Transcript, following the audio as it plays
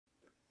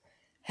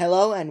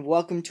Hello and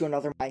welcome to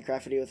another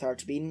Minecraft video with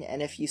Heartsbeaten,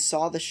 and if you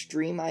saw the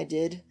stream I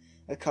did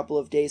a couple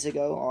of days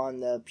ago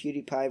on the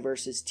PewDiePie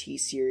vs.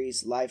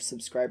 T-Series live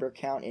subscriber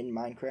count in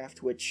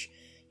Minecraft, which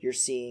you're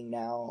seeing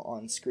now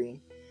on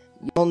screen,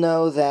 you'll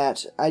know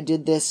that I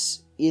did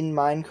this in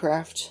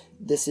Minecraft.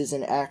 This is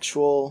an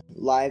actual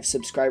live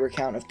subscriber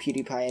count of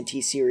PewDiePie and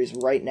T-Series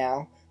right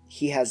now.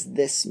 He has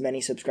this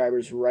many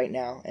subscribers right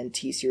now, and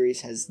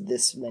T-Series has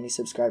this many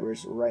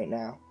subscribers right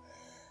now.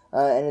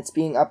 And it's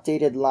being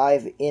updated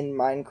live in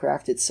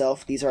Minecraft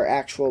itself. These are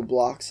actual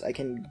blocks. I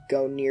can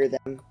go near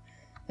them,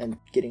 and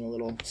getting a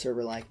little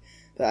server-like,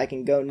 but I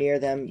can go near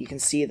them. You can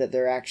see that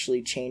they're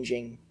actually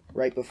changing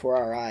right before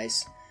our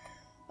eyes.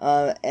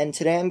 And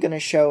today I'm going to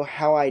show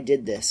how I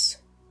did this,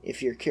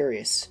 if you're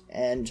curious,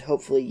 and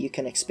hopefully you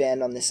can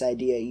expand on this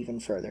idea even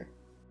further.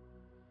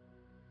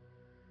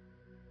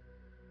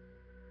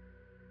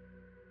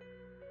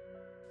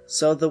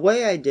 So the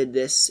way I did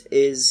this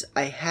is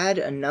I had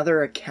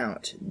another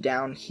account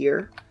down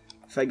here.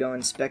 If I go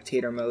in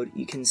spectator mode,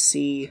 you can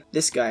see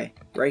this guy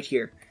right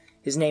here.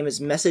 His name is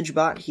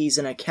MessageBot. He's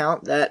an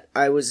account that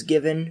I was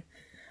given,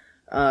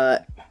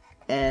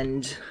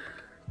 and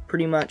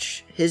pretty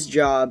much his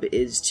job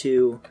is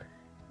to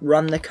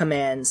run the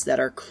commands that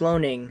are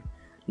cloning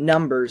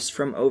numbers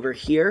from over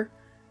here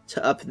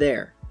to up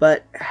there.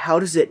 But how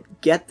does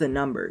it get the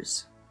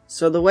numbers?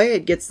 So the way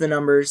it gets the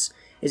numbers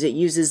is it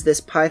uses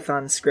this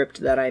Python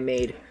script that I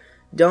made.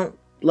 Don't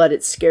let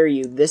it scare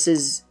you.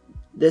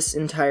 This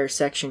entire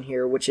section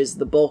here, which is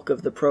the bulk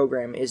of the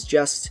program, is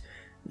just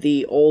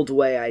the old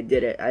way I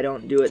did it. I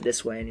don't do it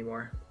this way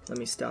anymore. Let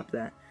me stop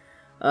that.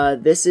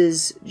 This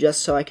is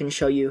just so I can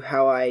show you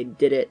how I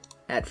did it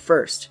at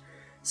first.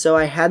 So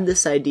I had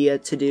this idea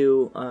to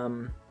do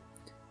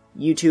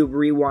YouTube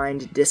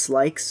rewind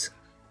dislikes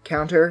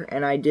counter,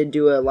 and I did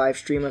do a live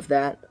stream of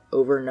that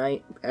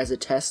overnight as a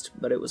test,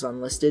 but it was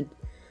unlisted.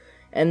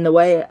 And the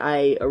way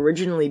I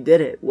originally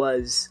did it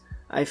was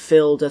I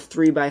filled a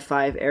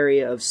 3x5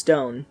 area of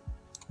stone,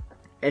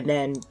 and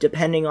then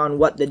depending on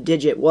what the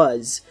digit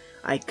was,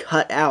 I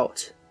cut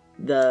out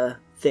the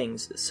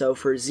things. So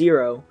for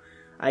 0,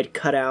 I'd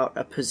cut out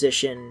a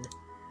position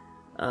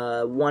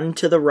 1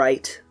 to the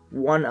right,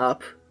 1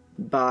 up,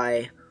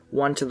 by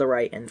 1 to the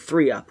right, and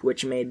 3 up,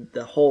 which made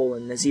the hole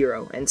in the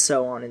 0, and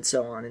so on and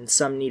so on, and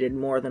some needed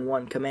more than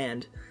one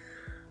command.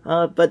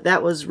 But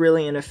that was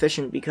really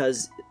inefficient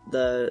because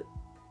the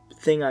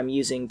thing I'm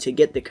using to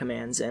get the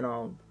commands, in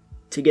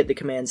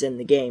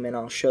the game, and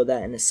I'll show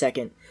that in a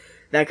second,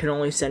 that can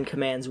only send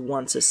commands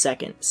once a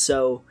second.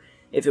 So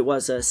if it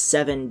was a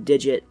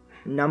 7-digit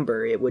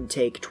number, it would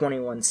take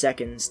 21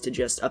 seconds to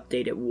just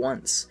update it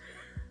once.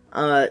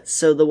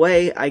 So the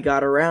way I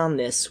got around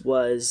this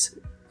was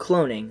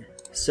cloning.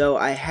 So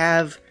I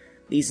have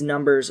these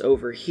numbers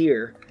over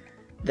here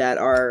that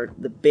are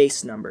the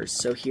base numbers.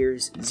 So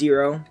here's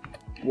 0,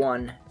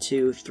 1,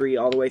 2, 3,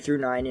 all the way through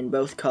 9 in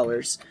both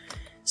colors.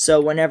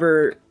 So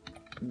whenever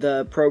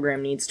the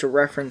program needs to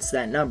reference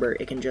that number,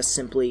 it can just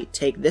simply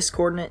take this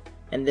coordinate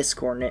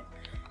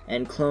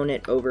and clone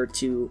it over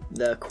to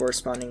the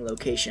corresponding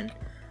location.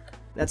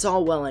 That's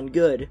all well and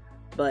good,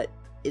 but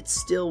it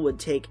still would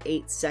take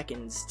 8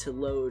 seconds to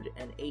load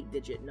an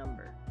 8-digit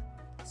number.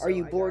 Are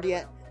you bored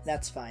yet?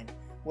 That's fine.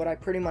 What I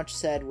pretty much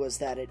said was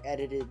that it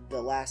edited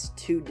the last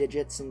 2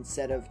 digits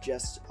instead of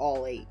just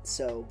all 8,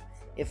 so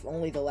if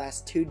only the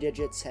last 2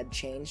 digits had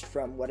changed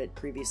from what it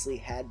previously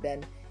had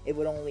been, it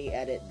would only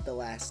edit the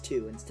last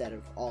 2 instead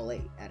of all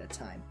 8 at a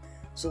time.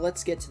 So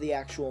let's get to the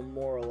actual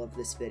moral of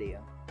this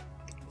video.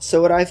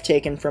 So what I've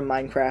taken from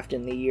Minecraft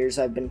in the years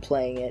I've been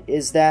playing it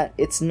is that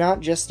it's not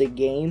just a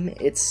game,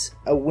 it's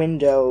a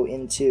window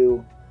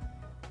into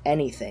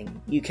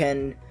anything. You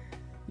can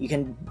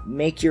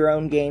make your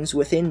own games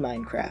within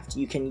Minecraft.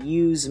 You can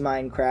use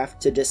Minecraft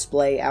to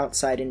display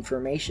outside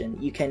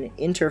information. You can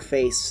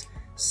interface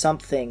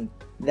something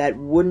that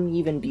wouldn't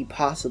even be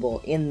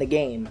possible in the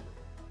game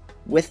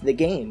with the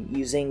game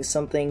using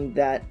something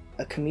that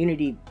a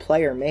community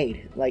player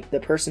made. Like the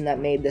person that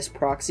made this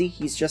proxy,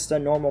 he's just a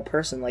normal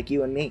person like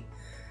you and me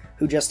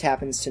who just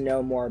happens to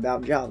know more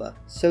about Java.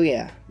 So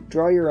yeah,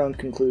 draw your own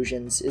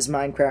conclusions. Is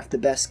Minecraft the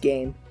best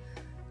game?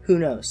 Who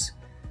knows?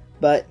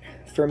 But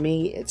for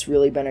me, it's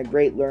really been a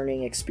great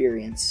learning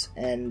experience,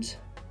 and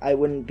I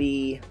wouldn't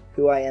be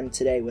who I am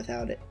today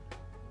without it.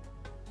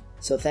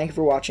 So thank you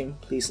for watching.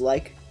 Please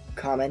like,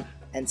 comment,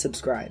 and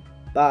subscribe.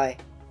 Bye!